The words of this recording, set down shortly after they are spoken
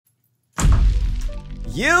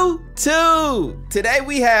YouTube! Today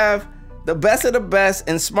we have the best of the best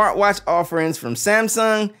in smartwatch offerings from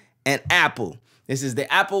Samsung and Apple. This is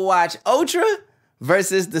the Apple Watch Ultra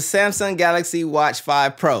versus the Samsung Galaxy Watch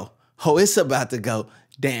 5 Pro. Oh, it's about to go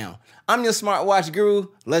down. I'm your smartwatch guru.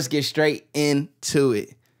 Let's get straight into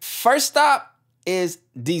it. First stop is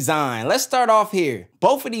design. Let's start off here.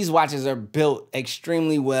 Both of these watches are built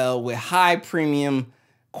extremely well with high premium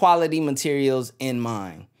quality materials in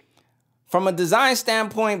mind. From a design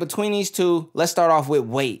standpoint between these two, let's start off with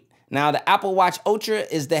weight. Now, the Apple Watch Ultra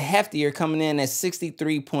is the heftier, coming in at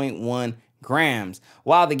 63.1 grams,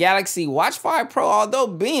 while the Galaxy Watch 5 Pro, although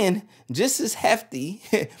being just as hefty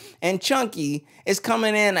and chunky, is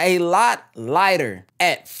coming in a lot lighter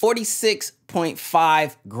at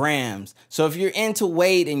 46.5 grams. So if you're into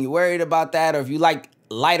weight and you're worried about that, or if you like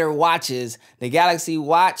lighter watches, the Galaxy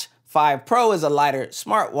Watch 5 Pro is a lighter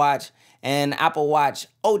smartwatch, and Apple Watch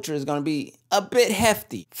Ultra is gonna be a bit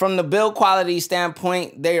hefty. From the build quality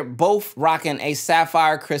standpoint, they're both rocking a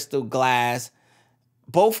sapphire crystal glass.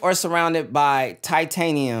 Both are surrounded by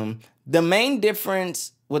titanium. The main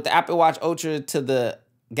difference with the Apple Watch Ultra to the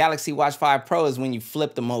Galaxy Watch 5 Pro is when you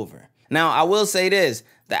flip them over. Now, I will say this,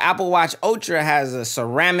 the Apple Watch Ultra has a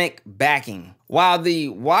ceramic backing, while the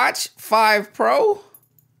Watch 5 Pro,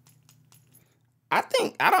 I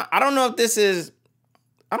don't know if this is,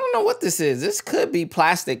 I don't know what this is. This could be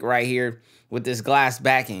plastic right here with this glass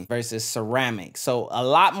backing versus ceramic. So a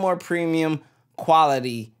lot more premium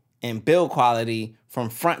quality and build quality from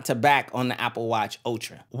front to back on the Apple Watch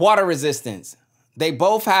Ultra. Water resistance. They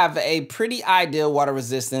both have a pretty ideal water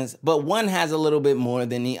resistance, but one has a little bit more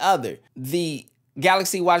than the other. The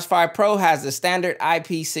Galaxy Watch 5 Pro has the standard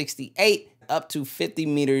IP68 up to 50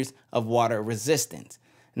 meters of water resistance.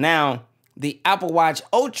 Now, the Apple Watch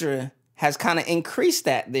Ultra has kind of increased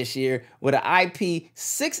that this year with an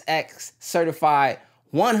IP6X certified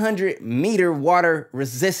 100-meter water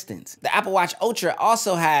resistance. The Apple Watch Ultra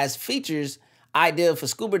also has features ideal for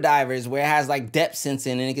scuba divers, where it has like depth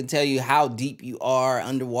sensing and it can tell you how deep you are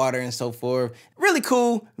underwater and so forth. Really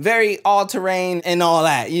cool, very all-terrain and all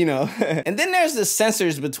that, you know. And then there's the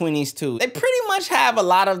sensors between these two. They pretty much have a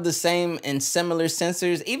lot of the same and similar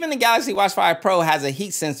sensors. Even the Galaxy Watch 5 Pro has a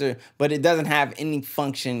heat sensor, but it doesn't have any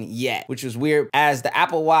function yet, which was weird, as the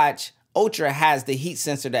Apple Watch Ultra has the heat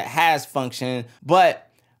sensor that has function. But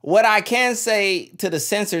what I can say to the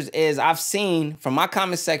sensors is I've seen from my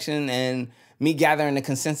comment section and me gathering the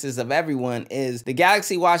consensus of everyone is the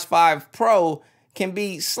Galaxy Watch 5 Pro can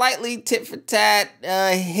be slightly tit for tat,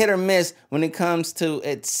 hit or miss when it comes to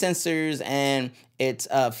its sensors and its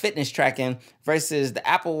fitness tracking, versus the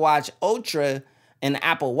Apple Watch Ultra and the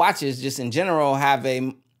Apple Watches just in general have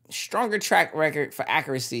a stronger track record for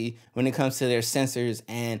accuracy when it comes to their sensors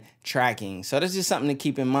and tracking. So that's just something to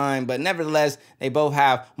keep in mind, but nevertheless, they both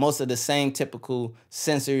have most of the same typical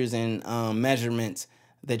sensors and measurements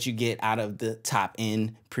that you get out of the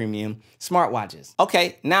top-end premium smartwatches.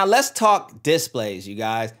 Okay, now let's talk displays, you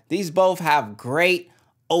guys. These both have great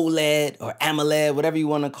OLED or AMOLED, whatever you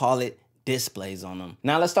want to call it, displays on them.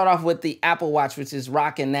 Now let's start off with the Apple Watch, which is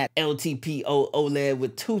rocking that LTPO OLED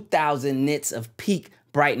with 2000 nits of peak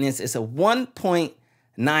brightness. It's a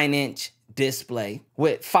 1.9-inch display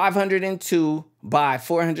with 502 by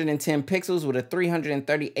 410 pixels with a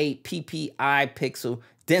 338 ppi pixel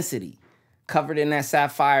density, covered in that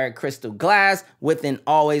sapphire crystal glass with an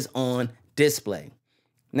always-on display.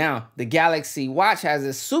 Now, the Galaxy Watch has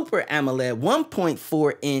a Super AMOLED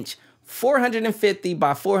 1.4-inch 450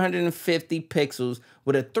 by 450 pixels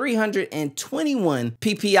with a 321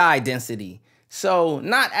 ppi density. So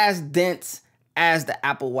not as dense as the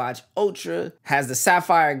Apple Watch Ultra, has the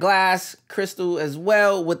sapphire glass crystal as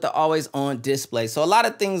well with the always-on display. So a lot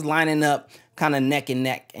of things lining up kind of neck and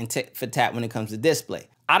neck and tit for tat when it comes to display.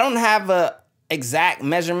 I don't have a exact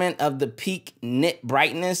measurement of the peak nit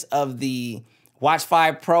brightness of the Watch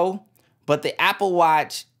 5 Pro, but the Apple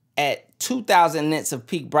Watch at 2000 nits of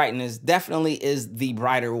peak brightness definitely is the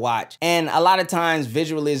brighter watch. And a lot of times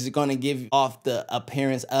visually is going to give off the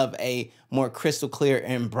appearance of a more crystal clear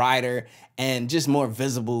and brighter and just more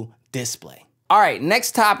visible display. All right,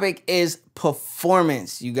 next topic is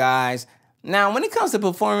performance, you guys. Now, when it comes to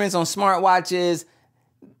performance on smartwatches,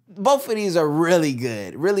 both of these are really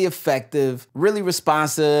good, really effective, really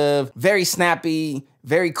responsive, very snappy,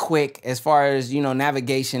 very quick as far as, you know,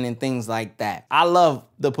 navigation and things like that. I love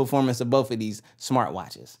the performance of both of these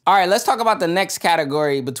smartwatches. All right, let's talk about the next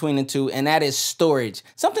category between the two, and that is storage.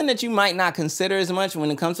 Something that you might not consider as much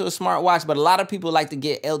when it comes to a smartwatch, but a lot of people like to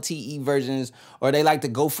get LTE versions, or they like to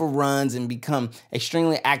go for runs and become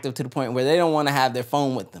extremely active to the point where they don't want to have their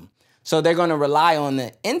phone with them. So they're going to rely on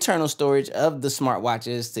the internal storage of the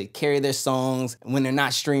smartwatches to carry their songs when they're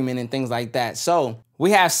not streaming and things like that. So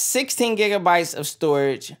we have 16 gigabytes of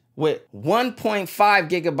storage with 1.5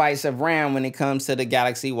 gigabytes of RAM when it comes to the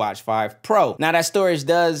Galaxy Watch 5 Pro. Now that storage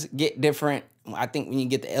does get different, I think, when you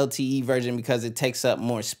get the LTE version, because it takes up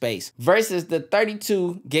more space, versus the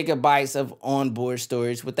 32 gigabytes of onboard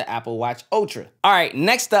storage with the Apple Watch Ultra. All right,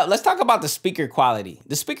 next up, let's talk about the speaker quality.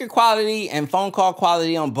 The speaker quality and phone call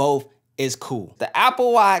quality on both is cool. The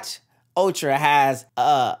Apple Watch Ultra has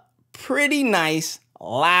a pretty nice,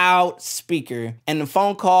 loud speaker, and the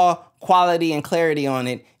phone call quality and clarity on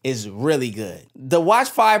it is really good. The Watch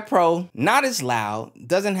 5 Pro, not as loud,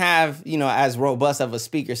 doesn't have, as robust of a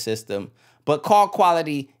speaker system, but call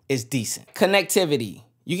quality is decent. Connectivity.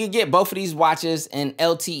 You can get both of these watches in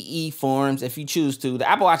LTE forms if you choose to. The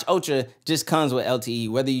Apple Watch Ultra just comes with LTE,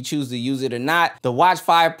 whether you choose to use it or not. The Watch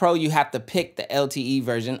 5 Pro, you have to pick the LTE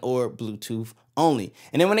version or Bluetooth only.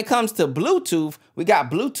 And then when it comes to Bluetooth, we got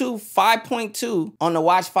Bluetooth 5.2 on the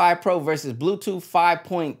Watch 5 Pro versus Bluetooth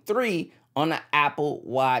 5.3 on the Apple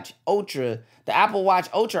Watch Ultra. The Apple Watch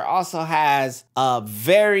Ultra also has a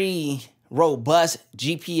very robust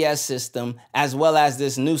GPS system, as well as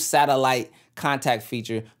this new satellite contact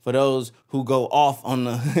feature for those who go off on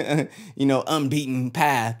the unbeaten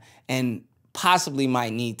path and possibly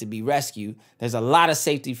might need to be rescued. There's a lot of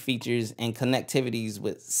safety features and connectivities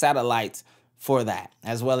with satellites for that,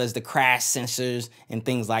 as well as the crash sensors and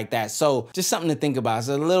things like that. So just something to think about. It's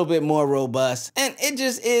a little bit more robust, and it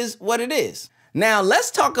just is what it is. Now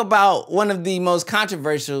let's talk about one of the most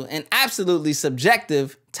controversial and absolutely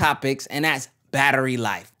subjective topics, and that's battery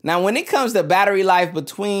life. Now, when it comes to battery life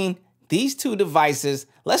between these two devices,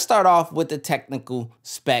 let's start off with the technical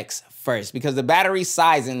specs first, because the battery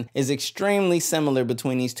sizing is extremely similar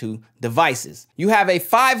between these two devices. You have a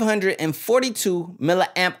 542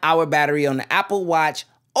 milliamp hour battery on the Apple Watch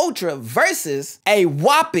Ultra versus a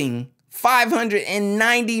whopping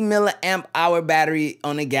 590 milliamp hour battery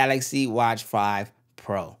on the Galaxy Watch 5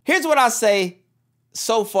 Pro. Here's what I'll say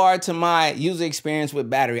so far to my user experience with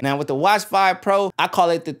battery. Now with the Watch 5 Pro, I call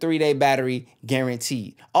it the 3-day battery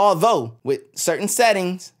guaranteed. Although with certain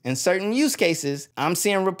settings and certain use cases, I'm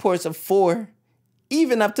seeing reports of 4,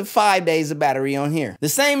 even up to 5 days of battery on here. The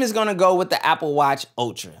same is gonna go with the Apple Watch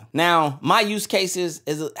Ultra. Now, my use cases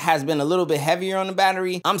has been a little bit heavier on the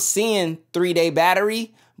battery. I'm seeing 3-day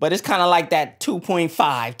battery, but it's kind of like that 2.5,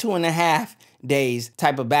 2.5 days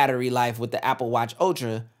type of battery life with the Apple Watch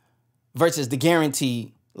Ultra versus the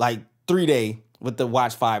guaranteed like 3-day with the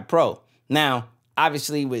Watch 5 Pro. Now,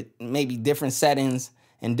 obviously with maybe different settings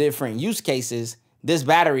and different use cases, this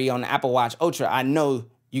battery on the Apple Watch Ultra, I know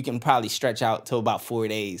you can probably stretch out to about 4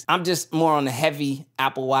 days. I'm just more on the heavy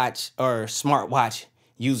Apple Watch or smartwatch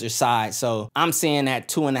user side. So I'm seeing that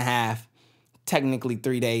 2.5, technically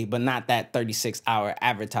 3-day, but not that 36-hour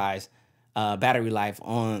advertised battery life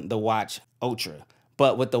on the Watch Ultra.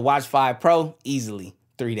 But with the Watch 5 Pro, easily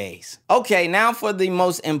 3 days. Okay, now for the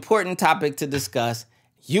most important topic to discuss,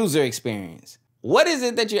 user experience. What is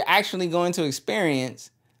it that you're actually going to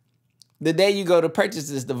experience the day you go to purchase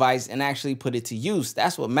this device and actually put it to use?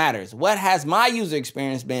 That's what matters. What has my user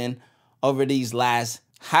experience been over these last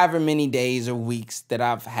however many days or weeks that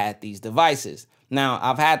I've had these devices? Now,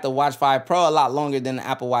 I've had the Watch 5 Pro a lot longer than the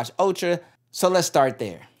Apple Watch Ultra, so let's start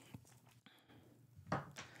there.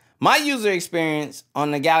 My user experience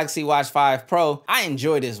on the Galaxy Watch 5 Pro, I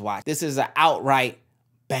enjoy this watch. This is an outright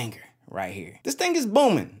banger right here. This thing is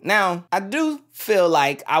booming. Now, I do feel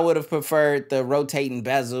like I would have preferred the rotating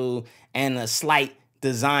bezel and a slight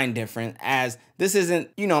design difference, as this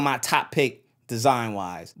isn't, my top pick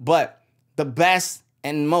design-wise. But the best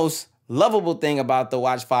and most lovable thing about the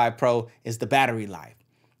Watch 5 Pro is the battery life.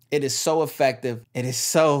 It is so effective. It is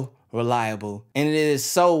so reliable, and it is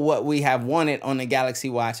so what we have wanted on the Galaxy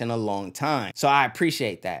Watch in a long time. So I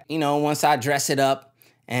appreciate that. Once I dress it up,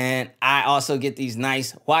 and I also get these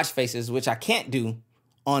nice watch faces, which I can't do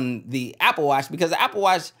on the Apple Watch because the Apple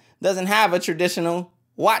Watch doesn't have a traditional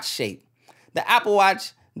watch shape. The Apple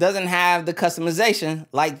Watch doesn't have the customization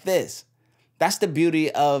like this. That's the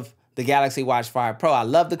beauty of the Galaxy Watch 5 Pro. I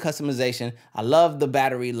love the customization. I love the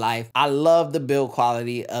battery life. I love the build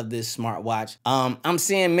quality of this smartwatch. I'm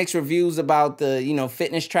seeing mixed reviews about the,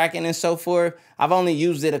 fitness tracking and so forth. I've only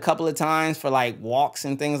used it a couple of times for like walks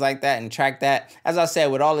and things like that and track that. As I said,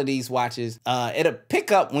 with all of these watches, it'll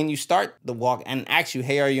pick up when you start the walk and ask you,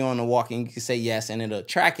 hey, are you on the walk? And you can say yes, and it'll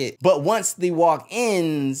track it. But once the walk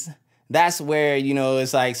ends, that's where,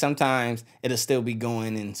 it's like sometimes it'll still be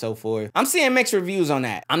going and so forth. I'm seeing mixed reviews on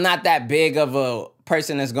that. I'm not that big of a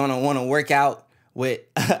person that's gonna wanna work out with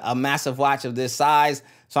a massive watch of this size.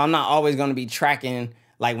 So I'm not always gonna be tracking.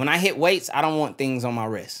 Like when I hit weights, I don't want things on my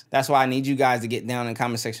wrist. That's why I need you guys to get down in the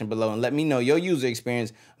comment section below and let me know your user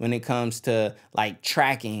experience when it comes to like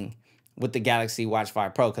tracking with the Galaxy Watch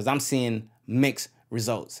 5 Pro, because I'm seeing mixed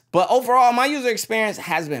results. But overall, my user experience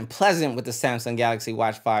has been pleasant with the Samsung Galaxy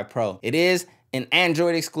Watch 5 Pro. It is an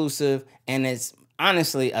Android exclusive, and it's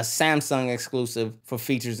honestly a Samsung exclusive for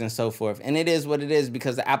features and so forth. And it is what it is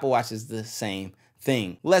because the Apple Watch is the same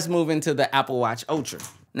thing. Let's move into the Apple Watch Ultra.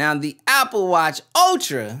 Now, the Apple Watch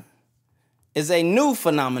Ultra is a new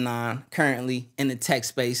phenomenon currently in the tech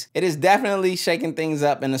space. It is definitely shaking things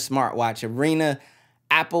up in the smartwatch arena.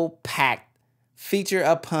 Apple packed feature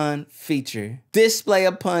upon feature, display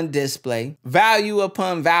upon display, value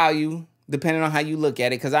upon value, depending on how you look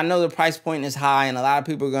at it, because I know the price point is high and a lot of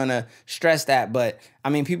people are gonna stress that, but I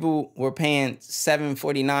mean, people were paying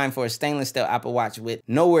 $749 for a stainless steel Apple Watch with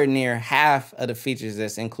nowhere near half of the features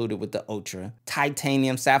that's included with the Ultra.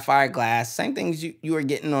 Titanium, sapphire glass, same things you are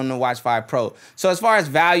getting on the Watch 5 Pro. So as far as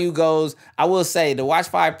value goes, I will say the Watch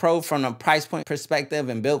 5 Pro from a price point perspective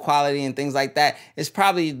and build quality and things like that is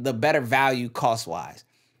probably the better value cost-wise.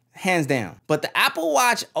 Hands down. But the Apple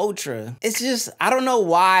Watch Ultra, it's just, I don't know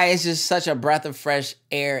why, it's just such a breath of fresh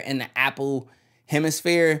air in the Apple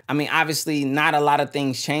hemisphere. I mean, obviously not a lot of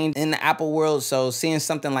things change in the Apple world, so seeing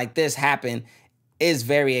something like this happen is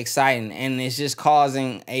very exciting, and it's just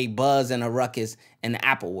causing a buzz and a ruckus in the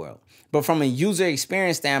Apple world. But from a user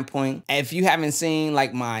experience standpoint, if you haven't seen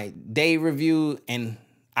like my day review, and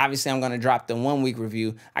obviously I'm gonna drop the 1 week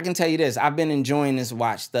review, I can tell you this, I've been enjoying this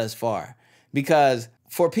watch thus far, because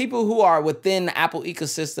for people who are within the Apple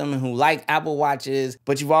ecosystem and who like Apple Watches,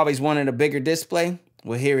 but you've always wanted a bigger display,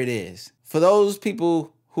 well, here it is. For those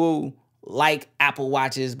people who like Apple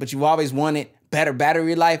Watches, but you've always wanted better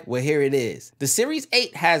battery life, well, here it is. The Series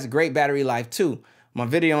 8 has great battery life too. My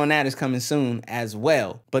video on that is coming soon as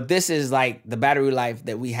well. But this is like the battery life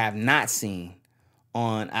that we have not seen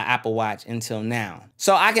on an Apple Watch until now.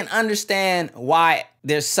 So I can understand why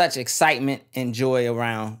there's such excitement and joy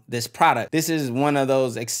around this product. This is one of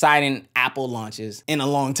those exciting Apple launches in a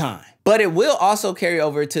long time. But it will also carry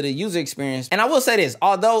over to the user experience. And I will say this,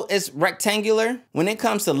 although it's rectangular, when it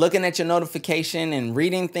comes to looking at your notification and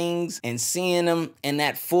reading things and seeing them in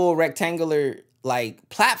that full rectangular like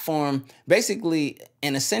platform, basically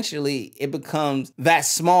and essentially it becomes that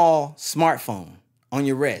small smartphone on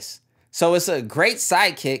your wrist. So it's a great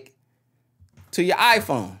sidekick to your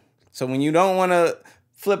iPhone. So when you don't want to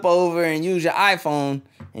flip over and use your iPhone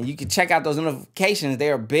and you can check out those notifications, they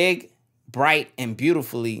are big, bright, and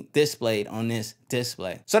beautifully displayed on this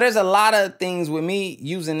display. So there's a lot of things with me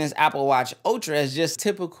using this Apple Watch Ultra as just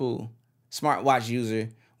typical smartwatch user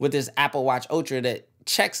with this Apple Watch Ultra that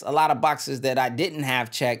checks a lot of boxes that I didn't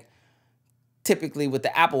have checked typically with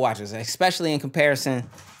the Apple Watches, especially in comparison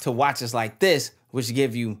to watches like this, which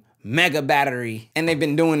give you mega battery, and they've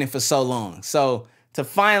been doing it for so long. So to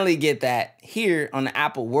finally get that here on the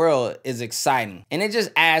Apple world is exciting. And it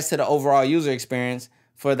just adds to the overall user experience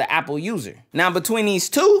for the Apple user. Now between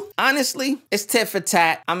these two, honestly, it's tit for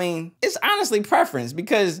tat. I mean, it's honestly preference,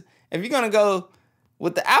 because if you're gonna go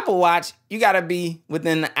with the Apple Watch, you gotta be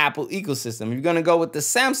within the Apple ecosystem. If you're gonna go with the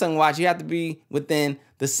Samsung Watch, you have to be within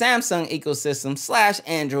the Samsung ecosystem /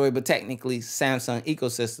 Android, but technically Samsung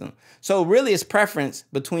ecosystem. So really it's preference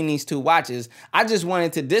between these two watches. I just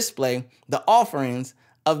wanted to display the offerings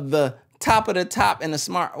of the top of the top in the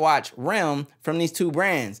smartwatch realm from these two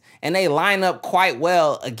brands. And they line up quite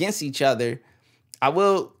well against each other. I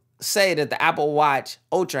will say that the Apple Watch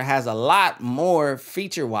Ultra has a lot more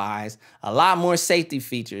feature-wise, a lot more safety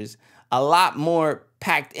features, a lot more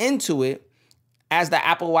packed into it, as the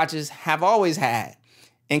Apple Watches have always had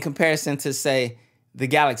in comparison to, say, the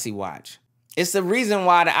Galaxy Watch. It's the reason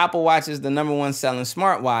why the Apple Watch is the #1 selling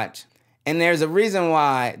smartwatch, and there's a reason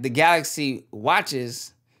why the Galaxy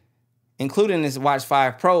Watches, including this Watch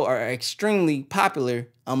 5 Pro, are extremely popular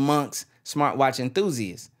amongst smartwatch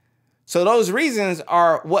enthusiasts. So those reasons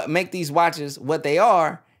are what make these watches what they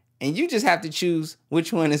are, and you just have to choose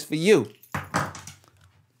which one is for you.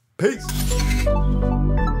 Peace.